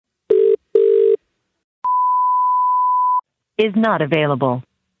is not available.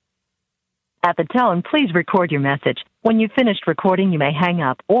 At the tone, please record your message. When you've finished recording, you may hang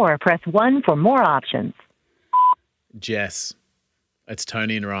up or press 1 for more options. Jess, it's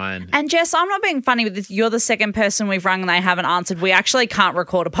Tony and Ryan. And Jess, I'm not being funny with this. You're the second person we've rung and they haven't answered. We actually can't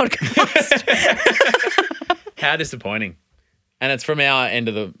record a podcast. How disappointing. And it's from our end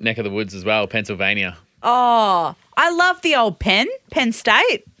of the neck of the woods as well, Pennsylvania. Oh, I love the old Penn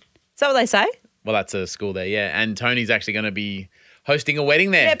State. Is that what they say? Well, that's a school there, yeah. And Tony's actually going to be hosting a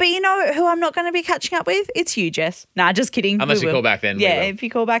wedding there. Yeah, but you know who I'm not going to be catching up with? It's you, Jess. Nah, just kidding. Unless you call back then. Yeah, if you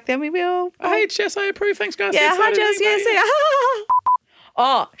call back then, we will. Oh, hey, Jess, I approve. Thanks, guys. Yeah, hi, Jess. Yes, yeah.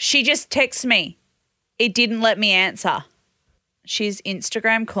 Oh, she just texted me. It didn't let me answer. She's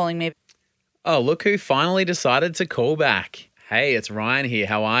Instagram calling me. Oh, look who finally decided to call back. Hey, it's Ryan here.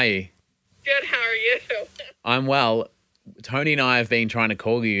 How are you? Good, how are you? I'm well. Tony and I have been trying to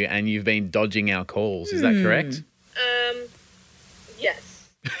call you and you've been dodging our calls. Is that correct? Yes.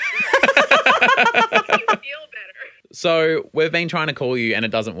 I feel better. So we've been trying to call you and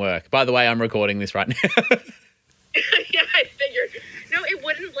it doesn't work. By the way, I'm recording this right now. Yeah, I figured. No, it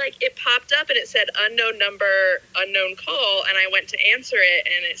wouldn't, it popped up and it said unknown number, unknown call, and I went to answer it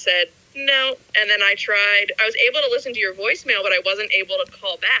and it said no. And then I was able to listen to your voicemail, but I wasn't able to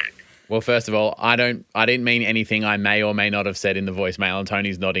call back. Well, first of all, I didn't mean anything I may or may not have said in the voicemail, and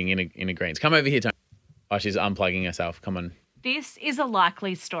Tony's nodding in agreement. Come over here, Tony. Oh, she's unplugging herself. Come on. This is a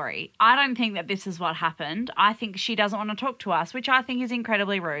likely story. I don't think that this is what happened. I think she doesn't want to talk to us, which I think is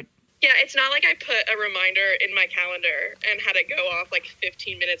incredibly rude. Yeah, it's not like I put a reminder in my calendar and had it go off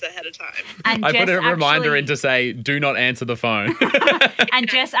 15 minutes ahead of time. And I Jess put a reminder in to say, do not answer the phone. And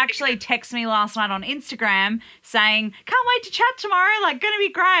Jess actually texted me last night on Instagram saying, can't wait to chat tomorrow, going to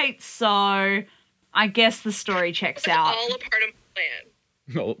be great. So I guess the story checks out. All a part of my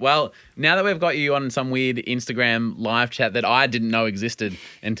plan. Well, now that we've got you on some weird Instagram live chat that I didn't know existed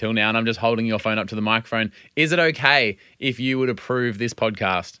until now, and I'm just holding your phone up to the microphone, is it okay if you would approve this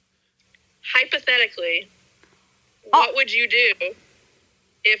podcast? Hypothetically, what would you do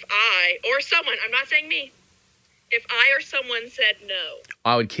if I, or someone, I'm not saying me, if I or someone said no?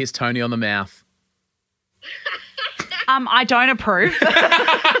 I would kiss Tony on the mouth. I don't approve.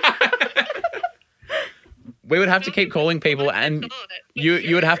 We would have to keep calling people, and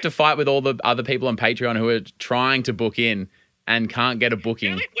you would have to fight with all the other people on Patreon who are trying to book in and can't get a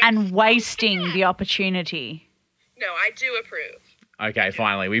booking. And wasting the opportunity. No, I do approve. Okay,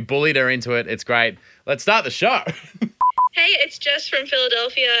 finally. We bullied her into it. It's great. Let's start the show. Hey, it's Jess from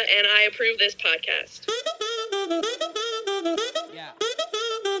Philadelphia, and I approve this podcast. Yeah.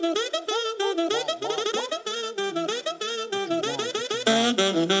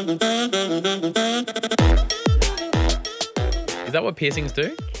 Is that what piercings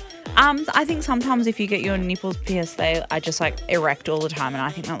do? I think sometimes if you get your nipples pierced, they are just erect all the time, and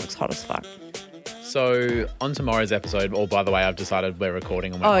I think that looks hot as fuck. So on tomorrow's episode, or by the way, I've decided we're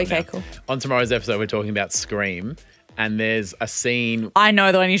recording. Oh, okay, cool. On tomorrow's episode, we're talking about Scream, and there's a scene. I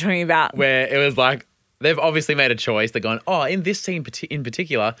know the one you're talking about. Where it was they've obviously made a choice. They're going, in this scene in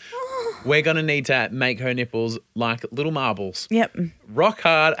particular, we're going to need to make her nipples like little marbles. Yep. Rock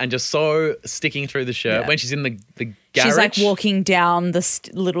hard and just so sticking through the shirt when she's in the garage. She's walking down the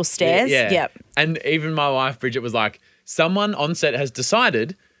little stairs. Yeah. Yep. And even my wife, Bridget, was like, someone on set has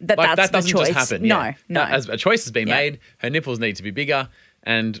decided that doesn't the choice. just happen. No. As a choice has been made, her nipples need to be bigger,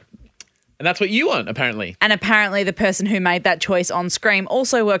 and that's what you want, apparently. And apparently the person who made that choice on Scream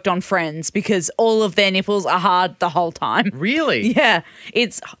also worked on Friends because all of their nipples are hard the whole time. Really? Yeah.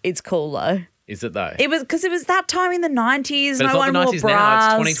 It's cool though. Is it though? It was because it was that time in the 90s. But no one wore bras. It's not the 90s now.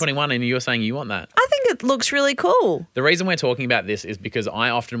 It's 2021 and you're saying you want that. I think it looks really cool. The reason we're talking about this is because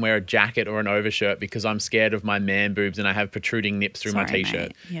I often wear a jacket or an overshirt because I'm scared of my man boobs and I have protruding nips through my T-shirt.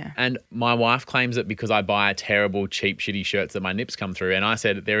 Mate. Yeah. And my wife claims it because I buy terrible, cheap, shitty shirts that my nips come through. And I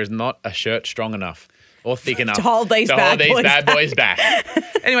said there is not a shirt strong enough or thick enough to hold these bad boys back.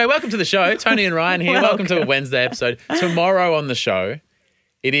 Anyway, welcome to the show. Tony and Ryan here. Welcome to a Wednesday episode. Tomorrow on the show,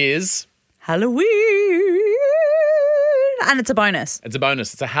 it is Halloween. And it's a bonus. It's a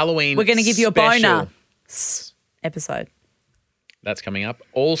bonus. It's a Halloween We're going to give you a special bonus episode. That's coming up.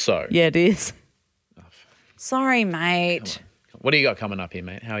 Also. Yeah, it is. Sorry, mate. What do you got coming up here,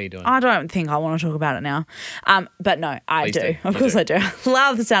 mate? How are you doing? I don't think I want to talk about it now. But no, I Please do. do. Of course I do. I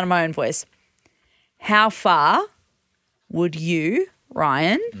love the sound of my own voice. How far would you,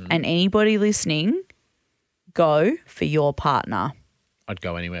 Ryan, and anybody listening go for your partner? I'd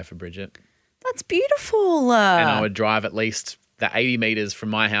go anywhere for Bridget. That's beautiful. And I would drive at least the 80 metres from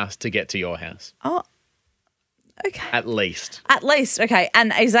my house to get to your house. Oh, okay. At least. At least, okay.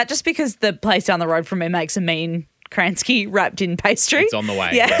 And is that just because the place down the road from me makes a mean Kransky wrapped in pastry. It's on the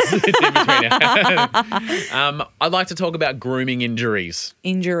way. Yeah. Yes. It's in between now. I'd like to talk about grooming injuries.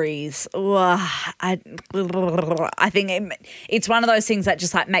 Injuries. Ooh, I think it's one of those things that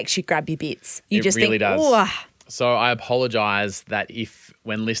just like makes you grab your bits. You It just really think, does. ooh. So I apologise that if,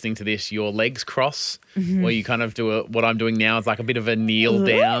 when listening to this, your legs cross or you kind of do what I'm doing now is like a bit of a kneel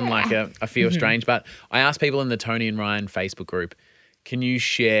down, like I feel strange. But I asked people in the Tony and Ryan Facebook group, can you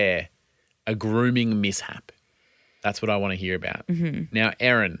share a grooming mishap? That's what I want to hear about. Now,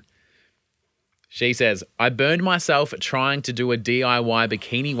 Erin, she says, I burned myself trying to do a DIY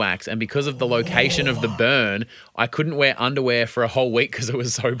bikini wax, and because of the location of the burn, I couldn't wear underwear for a whole week because it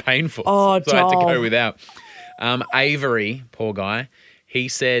was so painful. Oh, so I had to doll. go without. Avery, poor guy, he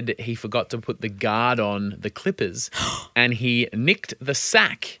said he forgot to put the guard on the clippers and he nicked the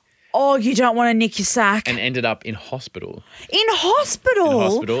sack Oh, you don't want to nick your sack. and ended up in hospital. In hospital? In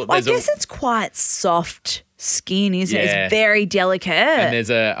hospital. I There's guess it's quite soft skin, isn't it? Yeah. It's very delicate. And there's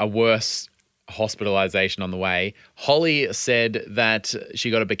a worse hospitalization on the way. Holly said that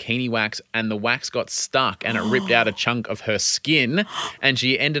she got a bikini wax and the wax got stuck and it ripped out a chunk of her skin and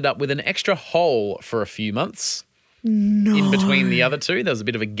she ended up with an extra hole for a few months. No. In between the other two, there was a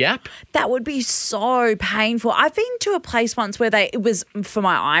bit of a gap. That would be so painful. I've been to a place once where it was for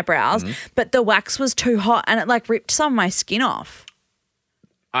my eyebrows, but the wax was too hot and it like ripped some of my skin off.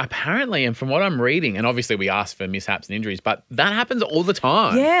 Apparently, and from what I'm reading, and obviously we asked for mishaps and injuries, but that happens all the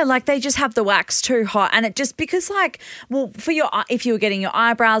time. Yeah, like they just have the wax too hot, and it just because like, well, for your if you were getting your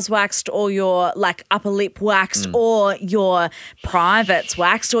eyebrows waxed or your like upper lip waxed or your privates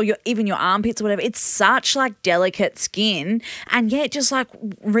waxed or even your armpits or whatever, it's such like delicate skin, and yeah, it just like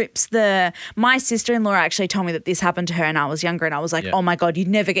rips the. My sister-in-law actually told me that this happened to her, and I was younger, and I was like, oh my god, you'd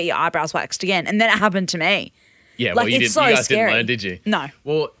never get your eyebrows waxed again, and then it happened to me. Yeah, Like, well, you it's so guys scary. didn't learn, did you? No.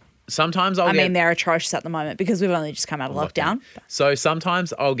 Well, sometimes I mean, they're atrocious at the moment because we've only just come out of lockdown. So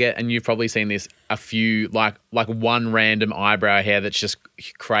sometimes I'll get, and you've probably seen this, a few like one random eyebrow hair that's just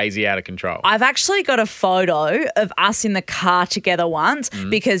crazy out of control. I've actually got a photo of us in the car together once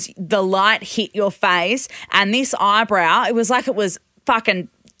because the light hit your face and this eyebrow, it was like it was fucking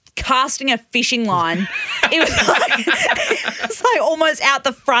casting a fishing line. It was like almost out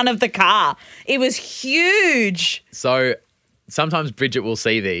the front of the car. It was huge. So sometimes Bridget will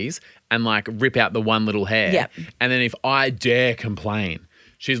see these and like rip out the one little hair. Yep. And then if I dare complain,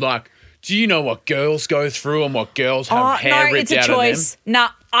 she's like, do you know what girls go through and what girls have hair ripped out of them? No, it's a choice. No,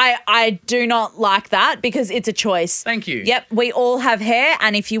 I do not like that because it's a choice. Thank you. Yep, we all have hair,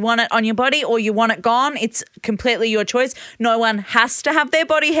 and if you want it on your body or you want it gone, it's completely your choice. No one has to have their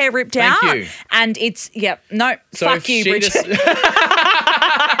body hair ripped out. Thank you. And it's, fuck you, Bridget. So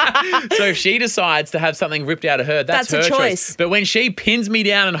if she decides to have something ripped out of her, that's That's a her choice. But when she pins me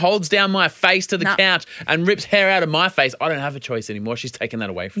down and holds down my face to the No. couch and rips hair out of my face, I don't have a choice anymore. She's taken that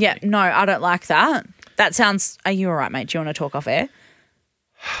away from Yeah, me. no, I don't like that. That sounds, are you all right, mate? Do you want to talk off air?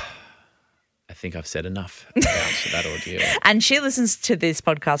 I think I've said enough about that ordeal. And she listens to this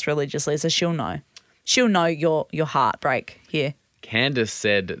podcast religiously, so she'll know. She'll know your heartbreak here. Candace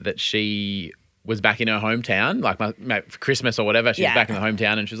said that she was back in her hometown, like for Christmas or whatever. She was back in the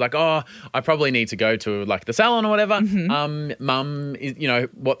hometown and she was like, oh, I probably need to go to like the salon or whatever. Mum,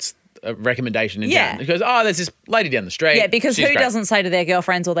 what's a recommendation in town? She goes, oh, there's this lady down the street. Yeah, because She's who great. doesn't say to their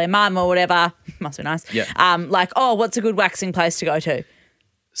girlfriends or their mum or whatever, must be nice, Yeah. like, oh, what's a good waxing place to go to?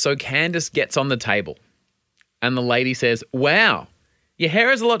 So Candace gets on the table and the lady says, wow, your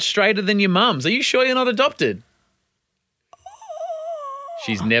hair is a lot straighter than your mum's. Are you sure you're not adopted?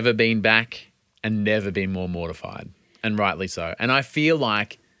 She's never been back and never been more mortified, and rightly so. And I feel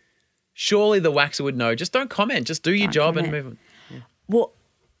like surely the waxer would know, just don't comment, just do your job and move on. Well,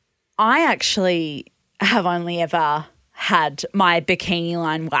 I actually have only ever had my bikini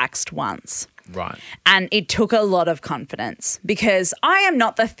line waxed once. Right. And it took a lot of confidence because I am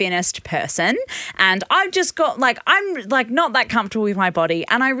not the thinnest person and I've just got I'm not that comfortable with my body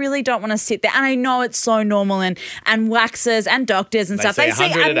and I really don't want to sit there. And I know it's so normal and waxers and doctors and stuff. They see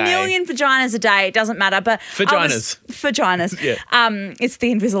 100 a million vaginas a day. It doesn't matter. But vaginas. Yeah. It's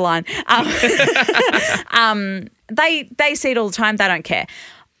the Invisalign. They see it all the time. They don't care.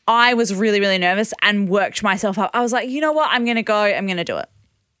 I was really, really nervous and worked myself up. I was like, you know what? I'm going to go. I'm going to do it.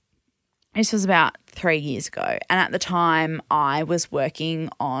 This was about 3 years ago. And at the time, I was working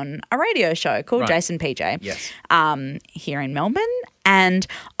on a radio show called Jason PJ Yes. here in Melbourne. And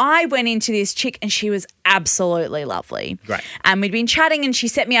I went into this chick and she was absolutely lovely. Great. And we'd been chatting and she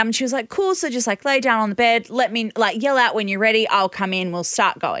set me up and she was like, cool, so just like lay down on the bed, let me like yell out when you're ready, I'll come in, we'll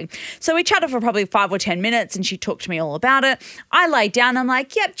start going. So we chatted for probably 5 or 10 minutes and she talked to me all about it. I laid down, I'm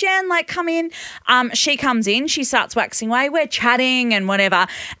like, yep, Jen, like come in. She comes in, she starts waxing away, we're chatting and whatever.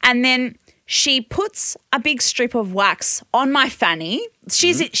 And then she puts a big strip of wax on my fanny.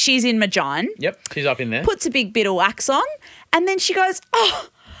 She's in my gine. Yep, she's up in there. Puts a big bit of wax on, and then she goes, oh,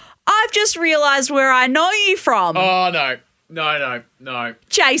 I've just realised where I know you from. Oh, no.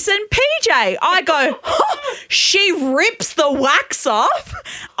 Jason PJ. I go, oh, she rips the wax off.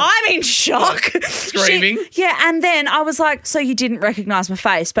 I'm in shock. Screaming? And then I was like, so you didn't recognise my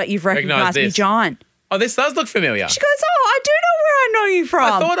face, but you've recognised me gine. Oh, this does look familiar. She goes, oh, I do know where I know you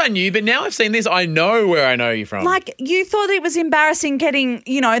from. I thought I knew, but now I've seen this, I know where I know you from. Like, you thought it was embarrassing getting,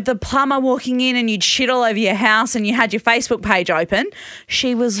 the plumber walking in and you'd shit all over your house and you had your Facebook page open.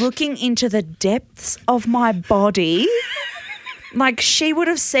 She was looking into the depths of my body. Like, she would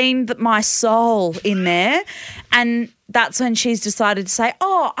have seen my soul in there. And that's when she's decided to say,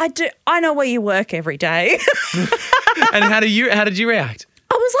 oh, I know where you work every day. And how did you react?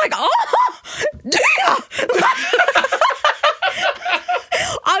 I was like, oh, dear.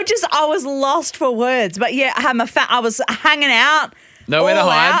 I was lost for words. But yeah, I was hanging out. Nowhere to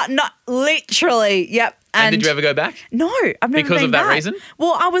hide? Not literally, yep. And did you ever go back? No, I've never been back. Because of that reason?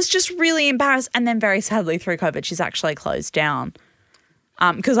 Well, I was just really embarrassed. And then very sadly through COVID, she's actually closed down.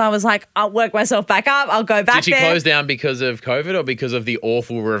 Because I was like, I'll work myself back up. I'll go back there. Did she close down because of COVID or because of the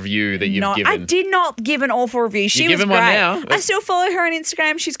awful review that you've given? I did not give an awful review. She was great. One now. I still follow her on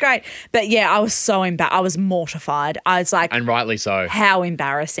Instagram. She's great. But yeah, I was so embarrassed. I was mortified. I was like, and rightly so. How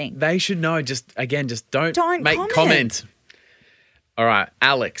embarrassing. They should know. Just don't make comment. All right,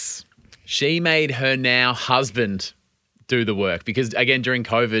 Alex. She made her now husband do the work because again during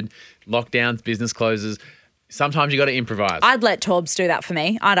COVID, lockdowns, business closes. Sometimes you got to improvise. I'd let Torbs do that for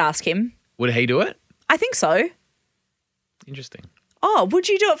me. I'd ask him. Would he do it? I think so. Interesting. Oh, would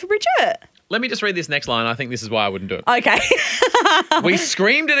you do it for Bridget? Let me just read this next line. I think this is why I wouldn't do it. Okay. We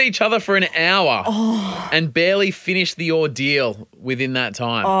screamed at each other for an hour and barely finished the ordeal within that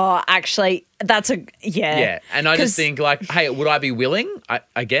time. Oh, actually, yeah. Yeah, and I just think like, hey, would I be willing?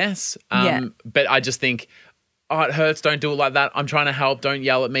 I guess. But I just think, oh, it hurts. Don't do it like that. I'm trying to help. Don't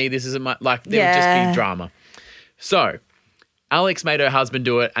yell at me. This isn't there would just be drama. So Alex made her husband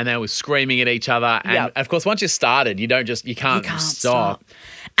do it and they were screaming at each other. And of course, once you started, you can't stop.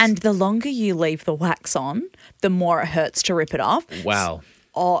 And the longer you leave the wax on, the more it hurts to rip it off. Wow.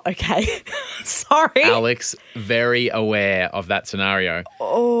 Oh, okay. Sorry. Alex, very aware of that scenario.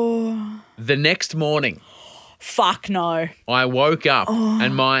 Oh. The next morning. Fuck no. I woke up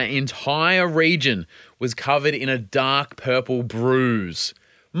and my entire region was covered in a dark purple bruise.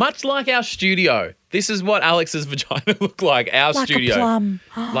 Much like our studio. This is what Alex's vagina looked like, our studio. Like a plum.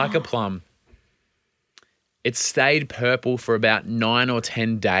 Like a plum. It stayed purple for about 9 or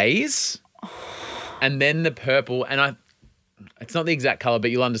 10 days. And then the purple, it's not the exact colour,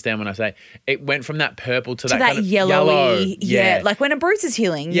 but you'll understand when I say it went from that purple to that kind of yellowy, yellow. Yeah. Like when a bruise is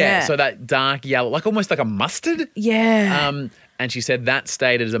healing. Yeah. So that dark yellow, like almost like a mustard. Yeah. And she said that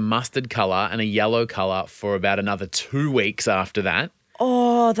stayed as a mustard colour and a yellow colour for about another 2 weeks after that.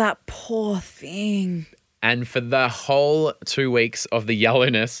 Oh, that poor thing. And for the whole 2 weeks of the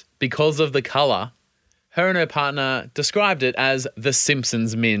yellowness, because of the colour, her and her partner described it as the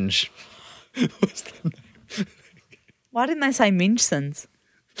Simpsons minge. Why didn't they say Minchsons?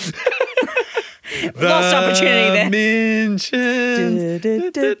 Lost opportunity there.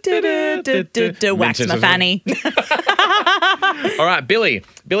 Wax my fanny. All right, Billy.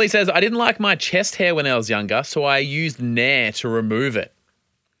 Billy says, I didn't like my chest hair when I was younger, so I used Nair to remove it.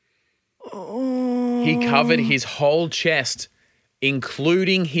 Oh. He covered his whole chest,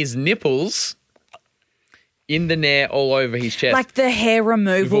 including his nipples, in the Nair all over his chest. Like the hair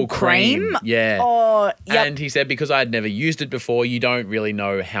removal cream? Yeah. Oh, yep. And he said because I had never used it before, you don't really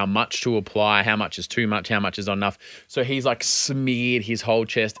know how much to apply, how much is too much, how much is enough. So he's like smeared his whole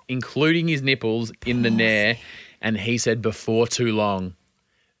chest, including his nipples, in the Nair. And he said before too long,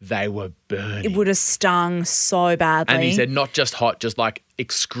 they were burning. It would have stung so badly. And he said not just hot, just like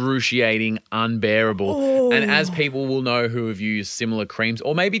excruciating, unbearable. Oh. And as people will know who have used similar creams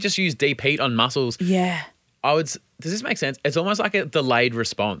or maybe just used deep heat on muscles. Yeah. Does this make sense? It's almost like a delayed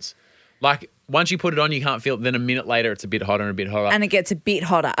response. Like once you put it on, you can't feel it. Then a minute later, it's a bit hotter and a bit hotter. And it gets a bit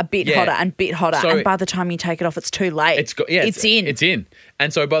hotter, hotter and bit hotter. So, and by the time you take it off, it's too late. It's in. It's in.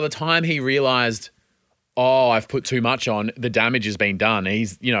 And so by the time he realised, oh, I've put too much on, the damage has been done.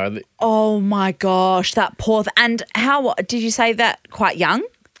 He's, Oh my gosh, that poor. And how did you say that? Quite young?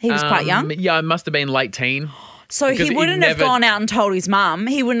 He was quite young. Yeah, it must have been late teen. So he wouldn't have gone out and told his mum.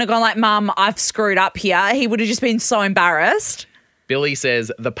 He wouldn't have gone like, Mum, I've screwed up here. He would have just been so embarrassed. Billy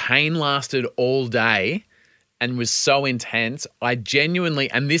says, the pain lasted all day and was so intense. I genuinely,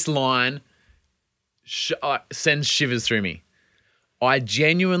 and this line sends shivers through me. I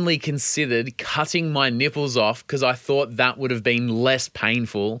genuinely considered cutting my nipples off because I thought that would have been less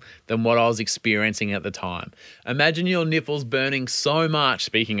painful than what I was experiencing at the time. Imagine your nipples burning so much,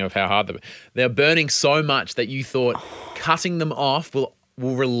 speaking of how hard they're burning so much that you thought cutting them off will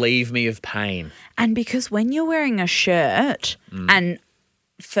relieve me of pain. And because when you're wearing a shirt, and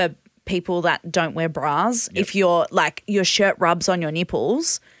for people that don't wear bras, if you're like your shirt rubs on your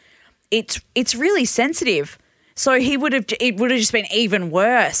nipples, it's really sensitive. So it would have just been even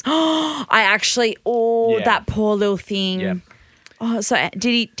worse. That poor little thing. Yeah. Oh, so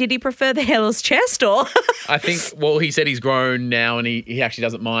did he prefer the hairless chest or? I think, well, he said he's grown now and he actually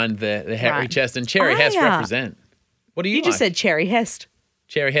doesn't mind the hairy chest, and Cherry Hest represent. What do you like? You just said Cherry Hest.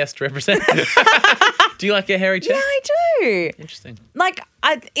 Cherry Hest represent. Do you like your hairy chest? Yeah, I do. Interesting. Like,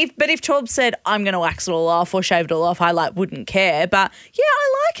 if Torb said I'm going to wax it all off or shave it all off, I wouldn't care. But yeah,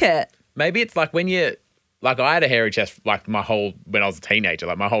 I like it. Maybe it's like when you. Like, I had a hairy chest, like, when I was a teenager,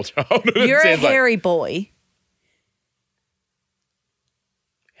 like, my whole childhood. You're a hairy boy.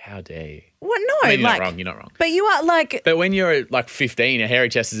 How dare you? Well, no, you're not wrong. But you are, like... But when you're, like, 15, a hairy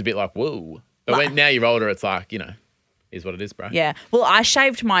chest is a bit like, whoa. But now you're older, it's like, is what it is, bro. Yeah. Well, I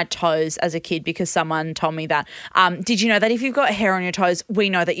shaved my toes as a kid because someone told me that. Did you know that if you've got hair on your toes, we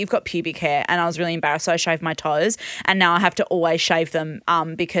know that you've got pubic hair? And I was really embarrassed, so I shaved my toes. And now I have to always shave them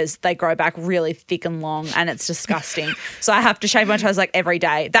because they grow back really thick and long and it's disgusting. So I have to shave my toes like every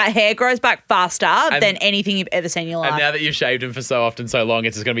day. That hair grows back faster than anything you've ever seen in your life. And now that you've shaved them for so often, so long,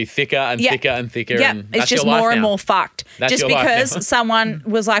 it's just going to be thicker and thicker and thicker. Yeah, and it's just more and more fucked. That's just your life because now. someone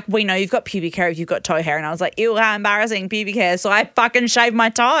was like, we know you've got pubic hair if you've got toe hair. And I was like, ew, how embarrassing, pubic hair. So I fucking shaved my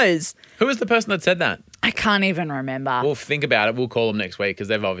toes. Who was the person that said that? I can't even remember. We'll think about it. We'll call them next week because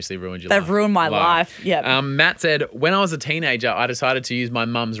they've obviously ruined your life. They've ruined my life. Yeah. Matt said, when I was a teenager, I decided to use my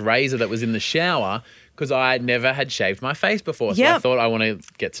mum's razor that was in the shower because I never had shaved my face before. So I thought I want to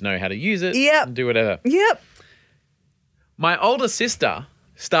get to know how to use it and do whatever. Yep. My older sister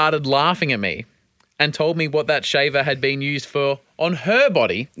started laughing at me and told me what that shaver had been used for on her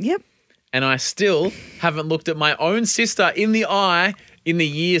body. Yep. And I still haven't looked at my own sister in the eye in the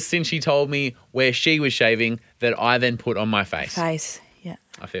years since she told me where she was shaving that I then put on my face. Yeah.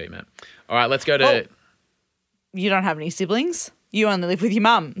 I feel you, man. All right, let's go to... You don't have any siblings? You only live with your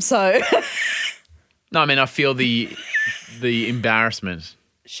mum, so... No, I mean, I feel the embarrassment.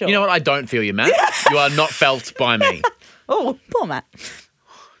 Sure. You know what? I don't feel you, Matt. You are not felt by me. Oh, poor Matt.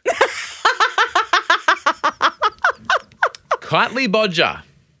 Kitely Bodger.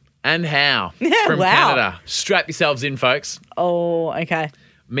 And how? From Canada. Strap yourselves in, folks. Oh, okay.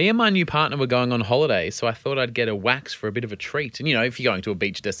 Me and my new partner were going on holiday, so I thought I'd get a wax for a bit of a treat. And, if you're going to a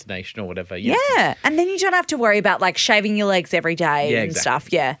beach destination or whatever. Yeah. And then you don't have to worry about, like, shaving your legs every day and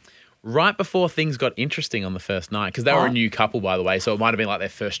stuff. Yeah. Right before things got interesting on the first night, because they were a new couple, by the way, so it might have been like their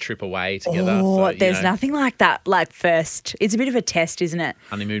first trip away together. Oh, there's nothing like that, like first. It's a bit of a test, isn't it?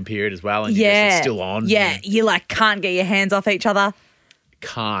 Honeymoon period as well, and it's still on. Yeah. You, like, can't get your hands off each other.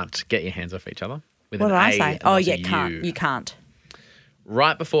 Can't get your hands off each other. What did I say? Oh, yeah, can't. You can't.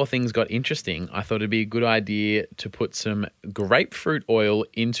 Right before things got interesting, I thought it'd be a good idea to put some grapefruit oil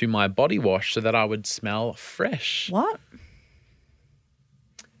into my body wash so that I would smell fresh. What?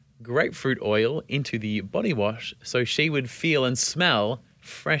 Grapefruit oil into the body wash so she would feel and smell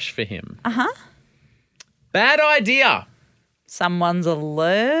fresh for him. Uh-huh. Bad idea. Someone's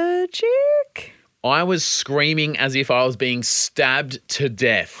allergic? I was screaming as if I was being stabbed to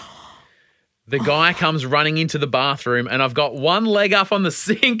death. The guy comes running into the bathroom and I've got one leg up on the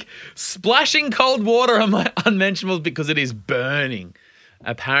sink, splashing cold water on my unmentionables because it is burning.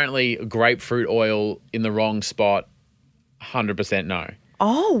 Apparently, grapefruit oil in the wrong spot, 100% no.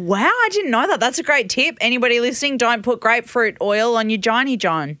 Oh, wow. I didn't know that. That's a great tip. Anybody listening, don't put grapefruit oil on your Johnny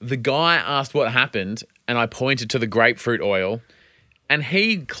John. The guy asked what happened and I pointed to the grapefruit oil and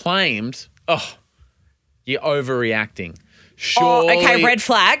he claimed, you're overreacting. Surely, okay, red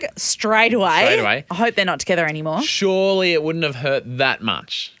flag straight away. I hope they're not together anymore. Surely it wouldn't have hurt that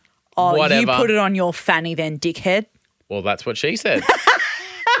much. Oh, whatever. You put it on your fanny then, dickhead. Well, that's what she said.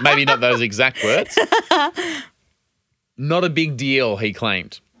 Maybe not those exact words. Not a big deal, he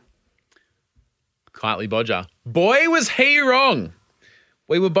claimed. Kitely Bodger. Boy, was he wrong.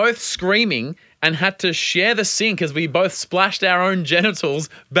 We were both screaming and had to share the sink as we both splashed our own genitals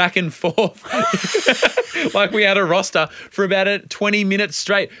back and forth. Like we had a roster for about 20 minutes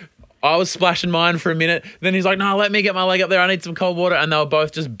straight. I was splashing mine for a minute. Then he's like, no, let me get my leg up there. I need some cold water. And they were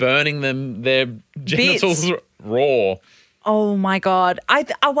both just burning their genitals raw. Oh my God. I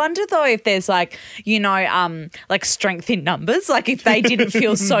wonder though if there's like, like strength in numbers, like if they didn't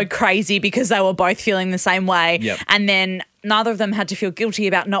feel so crazy because they were both feeling the same way. Yep. And then neither of them had to feel guilty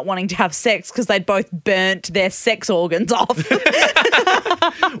about not wanting to have sex because they'd both burnt their sex organs off.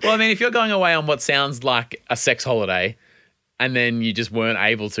 Well, I mean, if you're going away on what sounds like a sex holiday and then you just weren't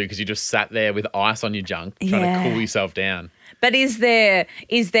able to because you just sat there with ice on your junk trying to cool yourself down. But is there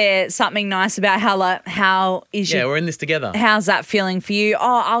something nice about how is we're in this together. How's that feeling for you?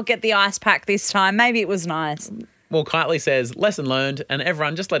 Oh, I'll get the ice pack this time. Maybe it was nice. Well, Kitely says, lesson learned, and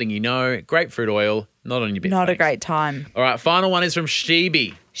everyone just letting you know, grapefruit oil, not on your bits. Not a great time. All right, final one is from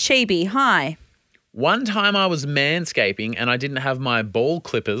Sheeby. Sheeby, hi. One time I was manscaping and I didn't have my ball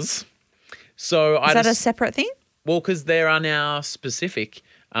clippers. So Is that a separate thing? Well, because there are now specific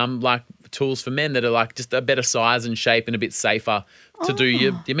like tools for men that are like just a better size and shape and a bit safer to do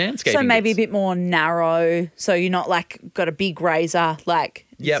your manscaping. So maybe bits. a bit more narrow. So you're not like got a big razor. Like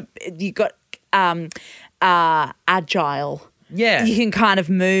Yep. You got agile. Yeah. You can kind of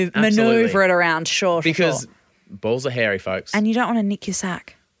maneuver it around. Sure. Because balls are hairy, folks. And you don't want to nick your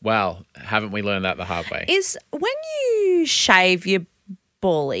sack. Well, haven't we learned that the hard way? Is when you shave your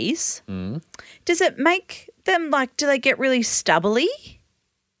ballies, does it make them like? Do they get really stubbly?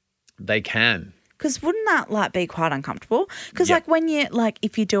 They can. Because wouldn't that like be quite uncomfortable? Because like when you like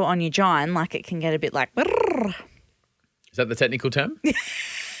if you do it on your giant, like it can get a bit like. Is that the technical term?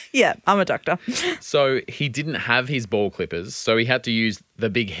 Yeah, I'm a doctor. So he didn't have his ball clippers, so he had to use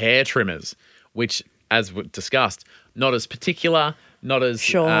the big hair trimmers, which, as we discussed, not as particular, not as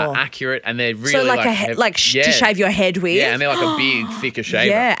accurate, and they're really so like to shave your head with. Yeah, and they're like a big, thicker shaver.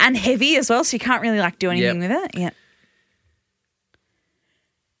 Yeah, and heavy as well, so you can't really like do anything with it. Yeah.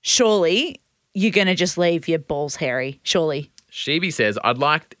 Surely you're going to just leave your balls hairy, surely. Sheeby says, I'd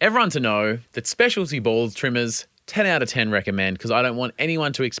like everyone to know that specialty balls trimmers, 10 out of 10 recommend because I don't want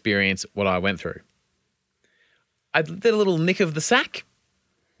anyone to experience what I went through. I did a little nick of the sack,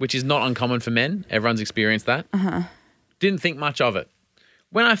 which is not uncommon for men. Everyone's experienced that. Didn't think much of it.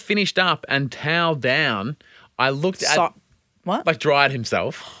 When I finished up and toweled down, I looked at... What? Like dried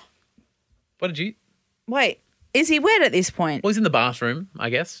himself. What did you... Wait, is he wet at this point? Well, he's in the bathroom, I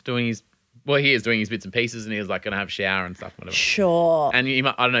guess, doing his... Well, he is doing his bits and pieces and he was like going to have a shower and stuff, whatever. Sure. And I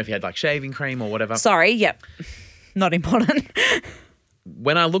don't know if he had like shaving cream or whatever. Sorry, yep. Not important.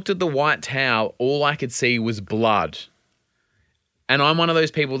 When I looked at the white towel, all I could see was blood. And I'm one of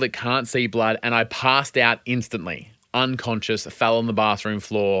those people that can't see blood and I passed out instantly, unconscious, fell on the bathroom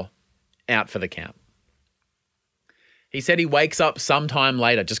floor, out for the count. He said he wakes up sometime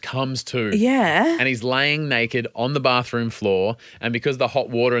later, just comes to. Yeah. And he's laying naked on the bathroom floor. And because the hot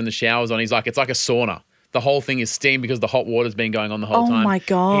water in the shower's on, he's like, it's like a sauna. The whole thing is steam because the hot water's been going on the whole time. Oh, my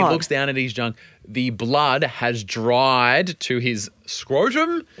God. He looks down at his junk. The blood has dried to his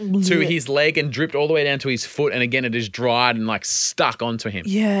scrotum, to his leg, and dripped all the way down to his foot. And again, it is dried and like stuck onto him.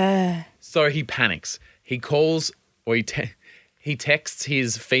 Yeah. So he panics. He calls or he texts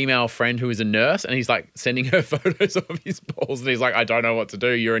his female friend who is a nurse and he's like sending her photos of his balls and he's like, I don't know what to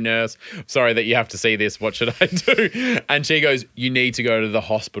do. You're a nurse. Sorry that you have to see this. What should I do? And she goes, you need to go to the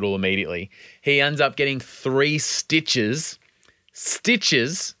hospital immediately. He ends up getting 3 stitches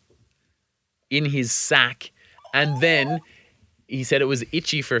in his sack. And then he said it was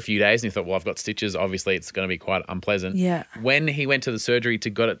itchy for a few days and he thought, well, I've got stitches. Obviously, it's going to be quite unpleasant. Yeah. When he went to the surgery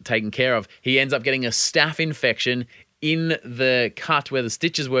to get it taken care of, he ends up getting a staph infection in the cut where the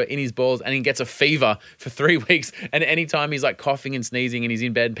stitches were in his balls and he gets a fever for 3 weeks. And anytime he's like coughing and sneezing and he's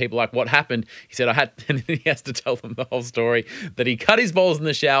in bed, people are like, what happened? He said, and then he has to tell them the whole story that he cut his balls in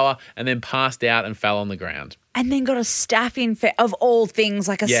the shower and then passed out and fell on the ground. And then got a staph infection. Of all things,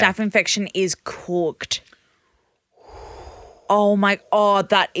 like a staph infection is cooked. Oh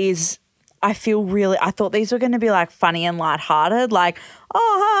that is, I thought these were going to be like funny and lighthearted, like,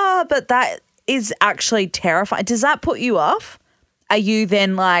 but that is actually terrifying. Does that put you off? Are you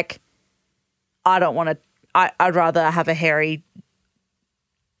then like, I don't want to, I'd rather have a hairy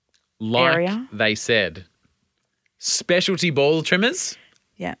area? They said, specialty ball trimmers.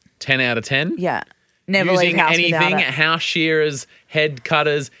 Yeah. 10 out of 10. Yeah. Never Using leave house anything, without it. house shearers, head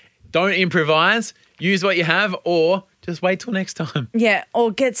cutters. Don't improvise. Use what you have or just wait till next time. Yeah,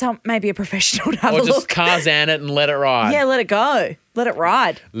 or get maybe a professional to have or a just look. Tarzan it and let it ride. Yeah, let it go. Let it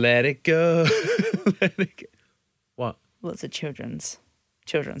ride. Let it go. Let it go. What? Well, it's a children's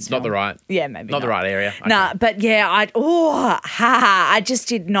children's Not film. the right. Yeah, maybe Not the right area. Okay. Nah, but yeah, I just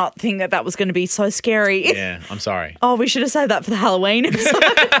did not think that was going to be so scary. Yeah, I'm sorry. Oh, we should have saved that for the Halloween episode.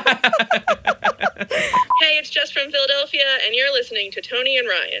 Hey, it's Jess from Philadelphia, and you're listening to Tony and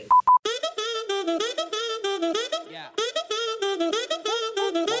Ryan.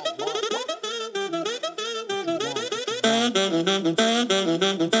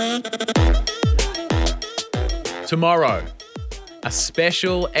 Tomorrow, a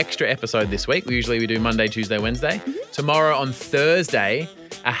special extra episode this week. We do Monday, Tuesday, Wednesday. Mm-hmm. Tomorrow on Thursday,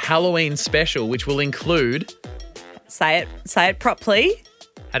 a Halloween special, which will include... Say it properly.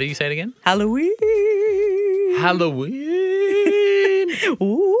 How do you say it again? Halloween. Halloween.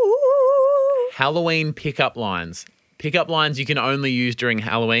 Ooh. Halloween pickup lines. Pickup lines you can only use during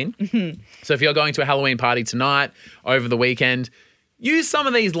Halloween. Mm-hmm. So if you're going to a Halloween party tonight, over the weekend, use some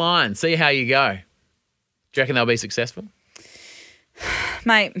of these lines. See how you go. Do you reckon they'll be successful?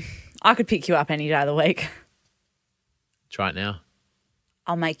 Mate, I could pick you up any day of the week. Try it now.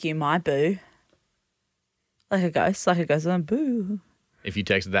 I'll make you my boo. Like a ghost, boo. If you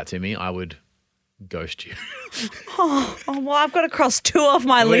texted that to me, I would ghost you. Oh, well, I've got to cross 2 off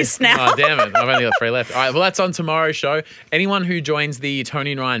my list now. Oh, damn it. I've only got 3 left. All right, well, that's on tomorrow's show. Anyone who joins the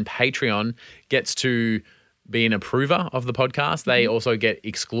Tony and Ryan Patreon gets to be an approver of the podcast. They also get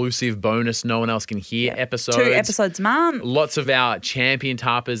exclusive bonus, no one else can hear episodes. 2 episodes a month. Lots of our champion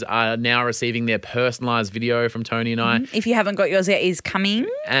tarpers are now receiving their personalised video from Tony and I. If you haven't got yours yet, is coming.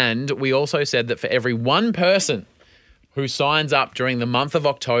 And we also said that for every one person who signs up during the month of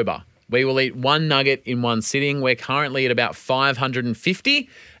October, we will eat 1 nugget in 1 sitting. We're currently at about 550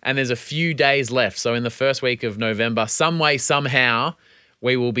 and there's a few days left. So in the first week of November, some way, somehow,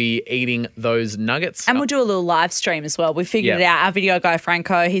 we will be eating those nuggets. And we'll do a little live stream as well. We figured it out. Our video guy,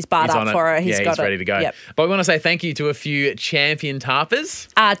 Franco, he's barred up for it. He's ready to go. Yep. But we want to say thank you to a few champion tarpers.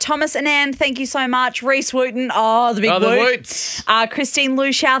 Thomas and Ann, thank you so much. Reese Wooten, the big the woot. woots. Christine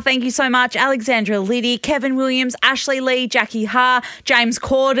Lushau, thank you so much. Alexandra Liddy, Kevin Williams, Ashley Lee, Jackie Ha, James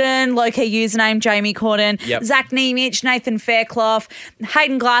Corden, low-key username Jamie Corden, Zach Nemich, Nathan Fairclough,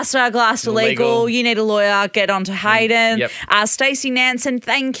 Hayden Glasser, Legal. You need a lawyer, get on to Hayden. Stacey Nansen,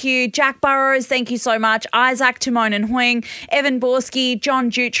 thank you. Jack Burrows, thank you so much. Isaac Timon and Huing, Evan Borski,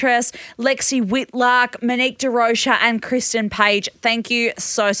 John Jutras, Lexi Whitlark, Monique DeRocha, and Kristen Page. Thank you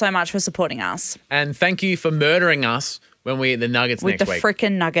so much for supporting us. And thank you for murdering us when we eat the nuggets With next week. With the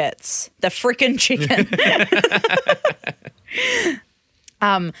frickin' nuggets. The frickin' chicken.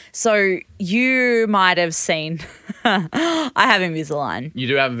 So you might have seen, I have Invisalign. You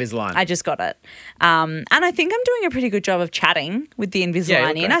do have Invisalign. I just got it. And I think I'm doing a pretty good job of chatting with the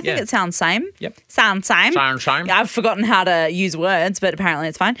Invisalign in. I think it sounds same. Yep. Sounds same. Sounds same. I've forgotten how to use words, but apparently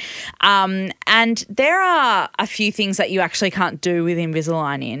it's fine. And there are a few things that you actually can't do with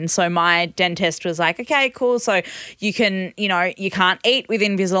Invisalign in. So my dentist was like, okay, cool. So you can, you can't eat with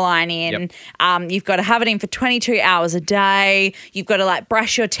Invisalign in. Yep. You've got to have it in for 22 hours a day. You've got to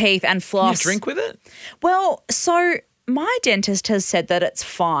brush your teeth and floss. You drink with it? Well, so my dentist has said that it's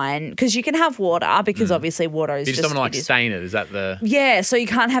fine because you can have water because obviously water is you just don't want to stain it. Is that the... Yeah, so you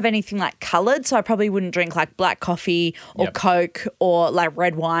can't have anything coloured. So I probably wouldn't drink black coffee or Coke or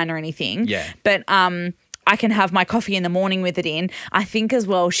red wine or anything. Yeah. But I can have my coffee in the morning with it in. I think as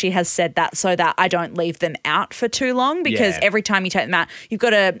well she has said that so that I don't leave them out for too long because every time you take them out, you've got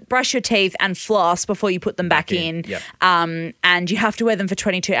to brush your teeth and floss before you put them back in. Yep. And you have to wear them for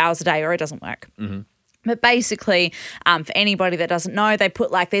 22 hours a day or it doesn't work. Mm-hmm. But basically, for anybody that doesn't know, they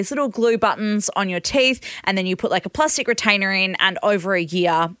put these little glue buttons on your teeth and then you put a plastic retainer in and over a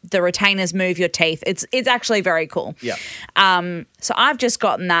year, the retainers move your teeth. It's actually very cool. Yeah. So I've just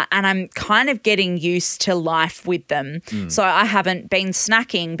gotten that and I'm kind of getting used to life with them. So I haven't been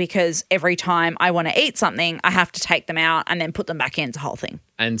snacking because every time I want to eat something, I have to take them out and then put them back in. It's a whole thing.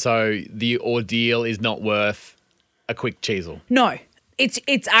 And so the ordeal is not worth a quick cheesel. No.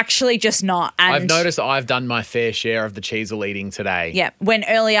 It's actually just not. And I've noticed I've done my fair share of the cheesel eating today. Yeah. When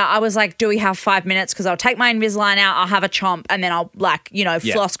earlier I was like, do we have 5 minutes? Because I'll take my Invisalign out, I'll have a chomp, and then I'll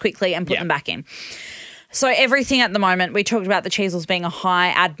floss quickly and put them back in. So everything at the moment, we talked about the cheesels being a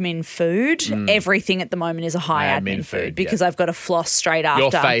high admin food. Everything at the moment is a high admin food because I've got to floss straight after.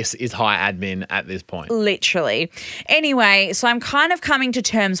 Your face is high admin at this point. Literally. Anyway, so I'm kind of coming to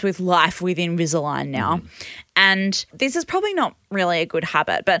terms with life with Invisalign now. And this is probably not really a good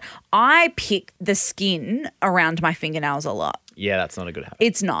habit, but I pick the skin around my fingernails a lot. Yeah, that's not a good habit.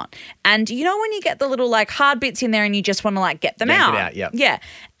 It's not. And you know when you get the little hard bits in there and you just want to get them Yank out? it out, yep. Yeah.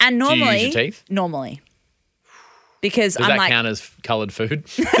 And normally. Do you use your teeth? Normally. Because Does that count as coloured food?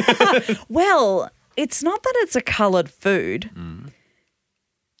 Well, it's not that it's a coloured food.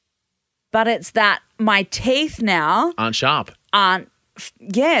 but it's that my teeth now Aren't sharp.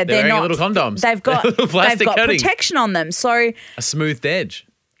 they're wearing not little condoms. They've got Little plastic they've got coating. protection on them. So A smoothed edge.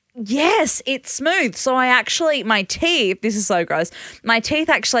 yes, it's smooth. So my teeth, this is so gross. My teeth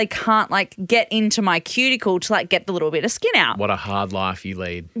actually can't like get into my cuticle to like get the little bit of skin out. What a hard life you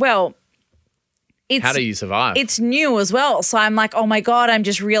lead. Well, How do you survive? it's new as well. So I'm like, oh my God, I'm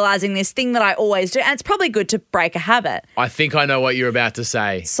just realizing this thing that I always do. And it's probably good to break a habit. I think I know what you're about to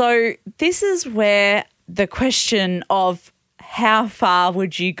say. So this is where the question of how far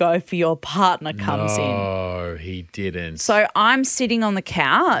would you go for your partner comes in. Oh, he didn't. So I'm sitting on the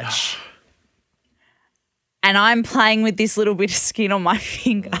couch and I'm playing with this little bit of skin on my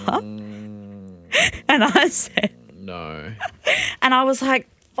finger. And I said, No. and I was like,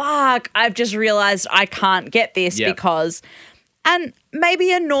 fuck, I've just realized I can't get this Yep. because, and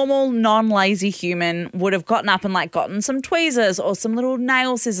maybe a normal non-lazy human would have gotten up and like gotten some tweezers or some little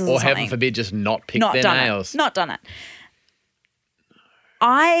nail scissors or Or something. heaven forbid, just not pick Not their done nails. it. Not done it.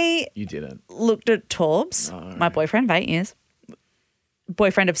 I You didn't. looked at Torbs, my boyfriend of 8 years,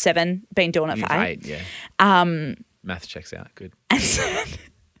 boyfriend of 7, been doing it He's for 8, 8, yeah. Math checks out. Good.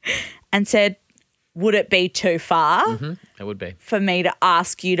 and said, would it be too far It would be. for me to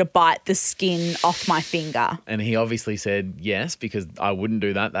ask you to bite the skin off my finger? And he obviously said yes, because I wouldn't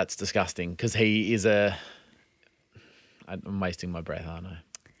do that. That's disgusting. Because he is I'm wasting my breath, aren't I?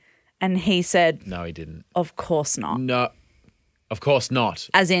 And he said, No, he didn't. of course not. No, of course not.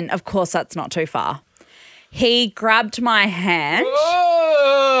 As in, of course that's not too far. He grabbed my hand,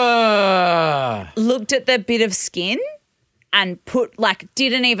 looked at the bit of skin and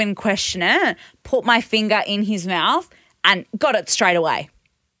didn't even question it, put my finger in his mouth and got it straight away.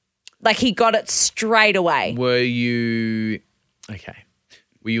 Like he got it straight away. Were you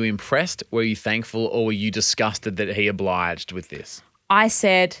impressed? Were you thankful? Or were you disgusted that he obliged with this? I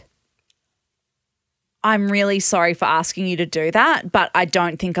said, I'm really sorry for asking you to do that, but I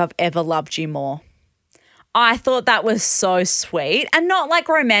don't think I've ever loved you more. I thought that was so sweet and not like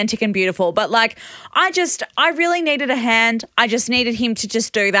romantic and beautiful, but like I really needed a hand. I just needed him to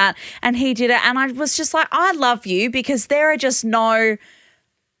just do that and he did it. And I was just like, I love you because there's no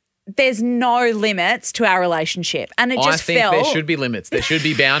limits to our relationship. And it just I think felt. there should be limits. There should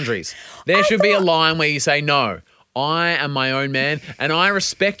be boundaries. There should be a line where you say, no, I am my own man and I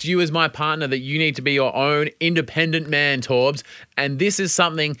respect you as my partner, that you need to be your own independent man, Torbs. And this is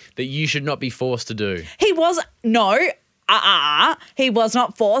something that you should not be forced to do. He was not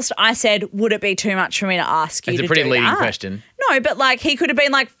forced. I said, would it be too much for me to ask you It's to a pretty do leading that? question. No, but like he could have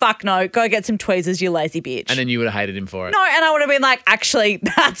been like, fuck no, go get some tweezers, you lazy bitch. And then you would have hated him for it. No, and I would have been like, actually,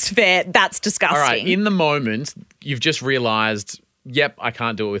 that's fair. That's disgusting. All right, in the moment, you've just realised, yep, I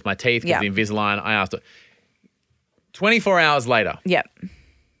can't do it with my teeth because Yep. the Invisalign, I asked it. 24 hours later, Yep.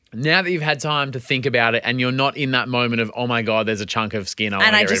 now that you've had time to think about it and you're not in that moment of, oh my God, there's a chunk of skin, I want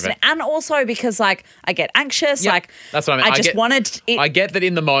to get rid of it. And also because like I get anxious, Yep, like that's what I mean. I just wanted it. I get that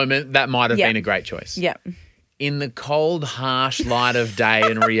in the moment that might have Yep. been a great choice. Yep. In the cold, harsh light of day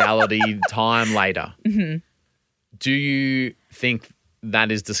and reality time later, do you think that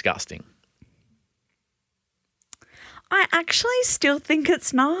is disgusting? I actually still think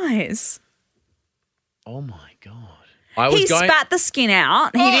it's nice. Oh my God. He spat the skin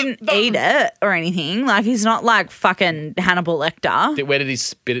out. He didn't eat it or anything. Like he's not like fucking Hannibal Lecter. Where did he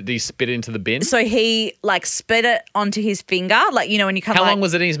spit it? Did he spit it into the bin? So he like spit it onto his finger. Like, you know, when you kind How of long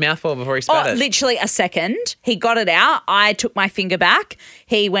was it in his mouth for before he spat it? Literally a second. He got it out. I took my finger back.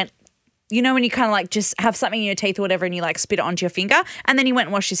 He went, you know, when you kind of like just have something in your teeth or whatever and you like spit it onto your finger, and then he went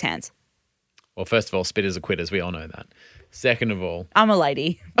and washed his hands. Well, first of all, spitters are quitters. We all know that. Second of all, I'm a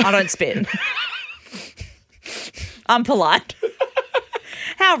lady. I don't spit. I'm polite.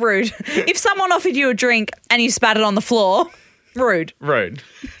 How rude. If someone offered you a drink and you spat it on the floor, rude. rude.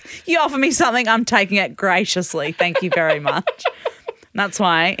 You offer me something, I'm taking it graciously. Thank you very much. That's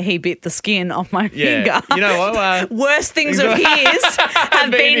why he bit the skin off my Yeah. finger. You know what? Worst things of his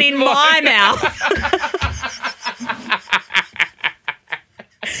have been in my mouth.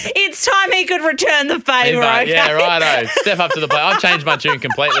 It's time he could return the favour, okay? Yeah, righto. Step up to the plate. I've changed my tune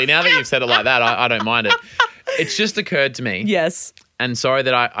completely. Now that you've said it like that, I don't mind it. It's just occurred to me. Yes. And sorry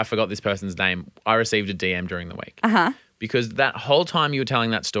that I forgot this person's name. I received a DM during the week. Uh-huh. Because that whole time you were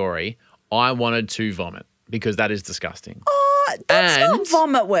telling that story, I wanted to vomit because that is disgusting. Oh, that's And- not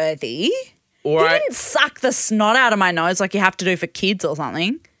vomit worthy. Or He didn't suck the snot out of my nose like you have to do for kids or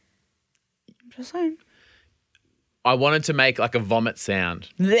something. I'm just saying. I wanted to make like a vomit sound.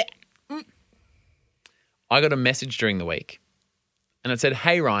 Blech. I got a message during the week and it said,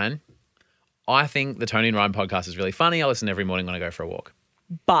 hey, Ryan, I think the Tony and Ryan podcast is really funny. I listen every morning when I go for a walk.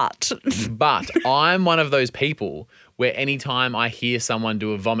 But I'm one of those people where anytime I hear someone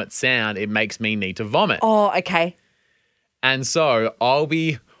do a vomit sound, it makes me need to vomit. Oh, okay. And so I'll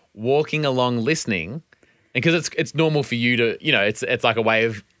be walking along listening, and because it's normal for you to, it's like a way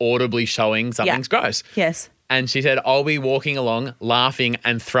of audibly showing something's gross. Yes. And she said, I'll be walking along laughing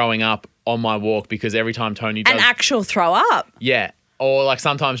and throwing up on my walk because every time Tony does... An actual throw up? Yeah. Or like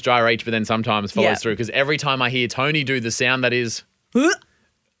sometimes dry reach, but then sometimes follows through because every time I hear Tony do the sound that is,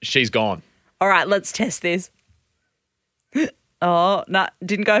 she's gone. All right, let's test this. Oh, no,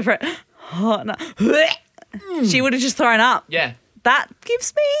 didn't go for it. Oh, no. She would have just thrown up. Yeah. That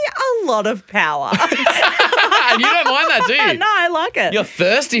gives me a lot of power. And you don't mind that, do you? No, I like it. You're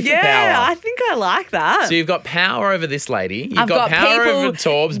thirsty for power. Yeah, I think I like that. So you've got power over this lady. You've I've got power people over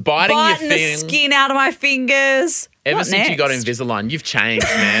Torbs, biting your the thing. skin out of my fingers. Ever What since you got next? Invisalign, you've changed,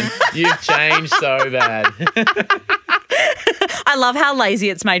 man. You've changed so bad. I love how lazy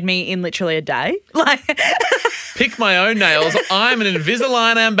it's made me in literally a day. Like, Pick my own nails. I'm an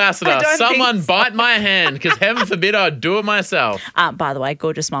Invisalign ambassador. I don't Someone think so. bite my hand because heaven forbid I'd do it myself. by the way,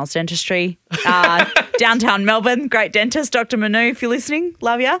 Gorgeous Smiles Dentistry, downtown Melbourne. Great dentist, Dr. Manu, if you're listening.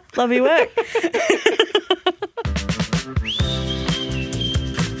 Love ya. Love your work.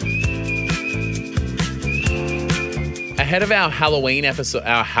 Ahead of our Halloween episode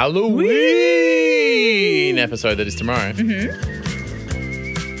that is tomorrow.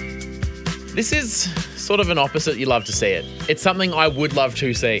 This is sort of an opposite. You love to see it. It's something I would love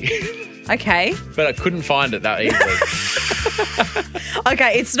to see, Okay. but I couldn't find it that easily.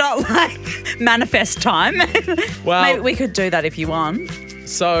 Okay, it's not like manifest time. Well, Maybe we could do that if you want.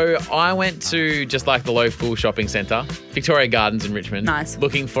 So I went to just like the local shopping centre, Victoria Gardens in Richmond, Nice.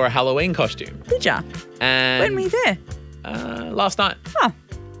 looking for a Halloween costume. Did ya? And When were you there? last night. Oh.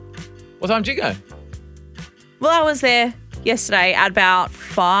 What time did you go? Well, I was there yesterday at about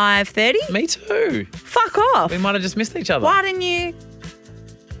 5:30. Me too. Fuck off. We might have just missed each other. Why didn't you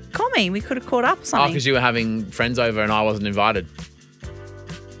call me? We could have caught up or Oh, something. because you were having friends over and I wasn't invited.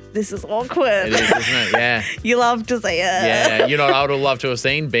 This is awkward. It is, isn't it? Yeah. You love to see it. Yeah. You know what I would have loved to have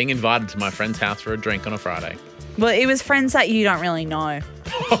seen? Being invited to my friend's house for a drink on a Friday. Well, it was friends that you don't really know.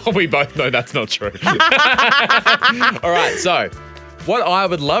 We both know that's not true. All right, so what I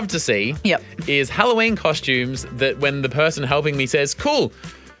would love to see is Halloween costumes that when the person helping me says, cool,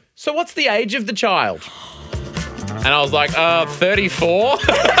 so what's the age of the child? And I was like, 34?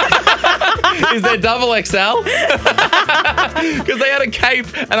 Is there double XL? Because they had a cape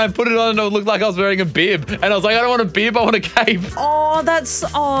and I put it on and it looked like I was wearing a bib. And I was like, I don't want a bib, I want a cape.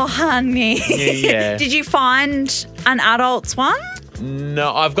 Oh, honey. Yeah. Did you find an adult's one?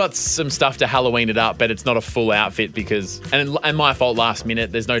 No, I've got some stuff to Halloween it up, but it's not a full outfit because, and my fault last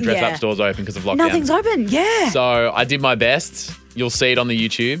minute, there's no dress-up stores open because of lockdown. Nothing's open, yeah. So I did my best. You'll see it on the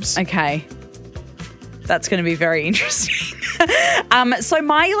YouTubes. Okay. That's going to be very interesting. So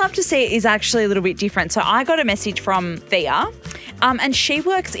my You Love to See It is actually a little bit different. So I got a message from Thea, and she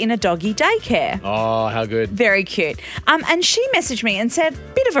works in a doggy daycare. Oh, how good. Very cute. And she messaged me and said,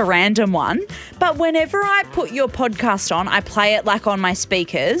 bit of a random one, but whenever I put your podcast on, I play it like on my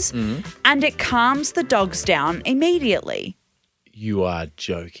speakers and it calms the dogs down immediately. You are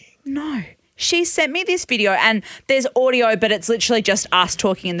joking. No. She sent me this video and there's audio, but it's literally just us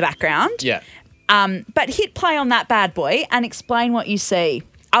talking in the background. Yeah. But hit play on that bad boy and explain what you see.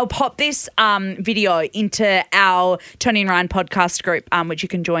 I'll pop this video into our Tony and Ryan podcast group, which you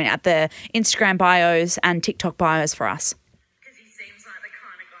can join at the Instagram bios and TikTok bios for us. Because he seems like the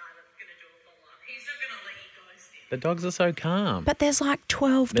kind of guy that's going to do a follow-up. He's not going to let you guys in. The dogs are so calm. But there's like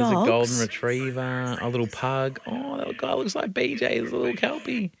 12 There's dogs. a golden retriever, a little pug. Oh, that little guy looks like BJ. He's a little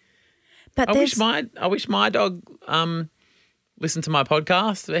kelpie. But I wish my dog listened to my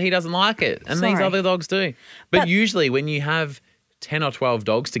podcast, but he doesn't like it. And these Sorry. other dogs do. But usually when you have 10 or 12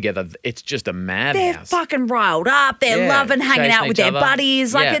 dogs together, it's just a they're madhouse. fucking riled up. They're Yeah, loving hanging chasing out with each their other.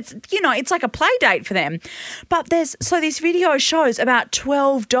 buddies. Like Yeah. it's like a play date for them. But this video shows about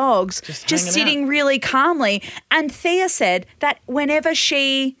 12 dogs Just just hanging sitting out. really calmly. And Thea said that whenever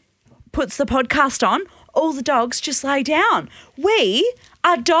she puts the podcast on, all the dogs just lay down. We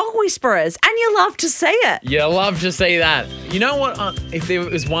are dog whisperers and you love to see it. You love to see that. You know what? If there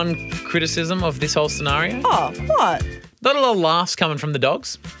was one criticism of this whole scenario, Oh, what? not a lot of laughs coming from the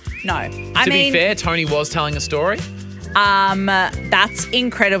dogs. No. To be fair, Tony was telling a story. That's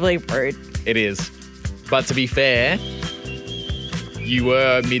incredibly rude. It is. But to be fair, you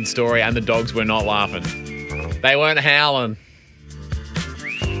were mid-story and the dogs were not laughing. They weren't howling.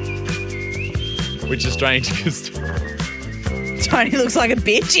 Which is strange because Tony looks like a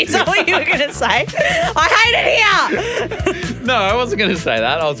bitch. Is that what you were going to say? I hate it here. No, I wasn't going to say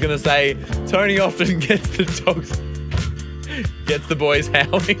that. I was going to say Tony often gets the boys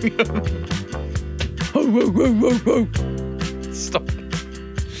howling. Stop.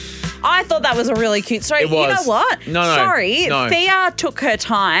 I thought that was a really cute story. It was. You know what? No. Sorry. Thea took her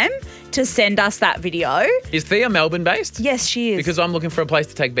time to send us that video. Is Thea Melbourne based? Yes, she is. Because I'm looking for a place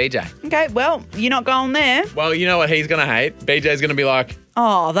to take BJ. Okay, well, you're not going there. Well, you know what he's going to hate? BJ's going to be like,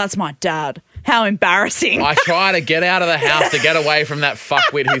 oh, that's my dad. How embarrassing. I try to get out of the house to get away from that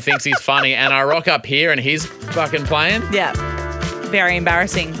fuckwit who thinks he's funny, and I rock up here and he's fucking playing. Yeah. Very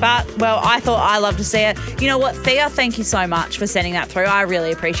embarrassing. But, well, I thought I love to see it. You know what, Thea, thank you so much for sending that through. I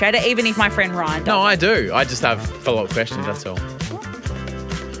really appreciate it, even if my friend Ryan doesn't. No, I do. I just have follow-up questions, that's all.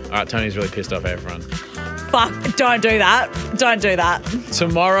 All right, Tony's really pissed off everyone. Fuck, don't do that. Don't do that.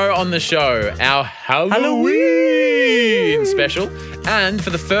 Tomorrow on the show, our Halloween special. And for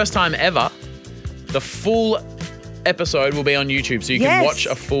the first time ever, the full episode will be on YouTube. So you can watch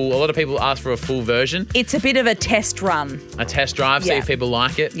a lot of people ask for a full version. It's a bit of a test run. A test drive, see if people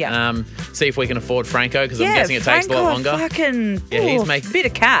like it. Yeah. See if we can afford Franco, because I'm guessing it takes a lot longer. He's making a bit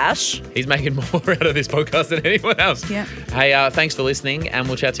of cash. He's making more out of this podcast than anyone else. Yeah. Hey, thanks for listening, and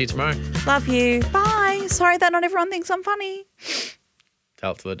we'll chat to you tomorrow. Love you. Bye. Sorry that not everyone thinks I'm funny.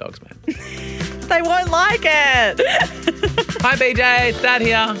 Tell it to the dogs, man. They won't like it. Hi, BJ. It's Dad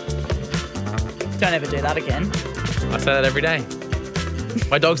here. Don't ever do that again. I say that every day.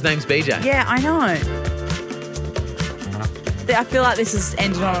 My dog's name's BJ. Yeah, I know. I feel like this is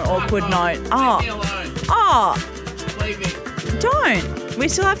ended on an awkward note. Leave me alone. Oh. Leave me. Don't. We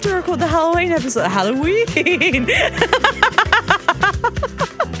still have to record the Halloween episode. Halloween.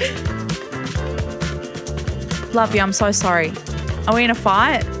 Love you. I'm so sorry. Are we in a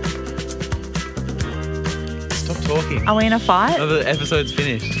fight? Stop talking. Are we in a fight? No, the episode's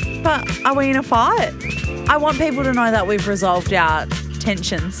finished. But are we in a fight? I want people to know that we've resolved our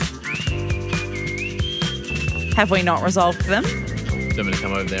tensions. Have we not resolved them? Do you want me to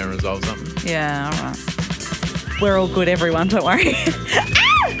come over there and resolve something? Yeah, all right. We're all good, everyone. Don't worry.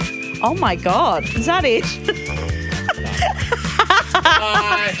 Oh, my God. Is that it?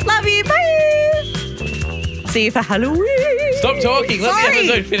 Bye. Love you. Bye. See you for Halloween. Stop talking. Let the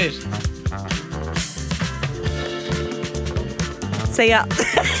episode finish. See ya.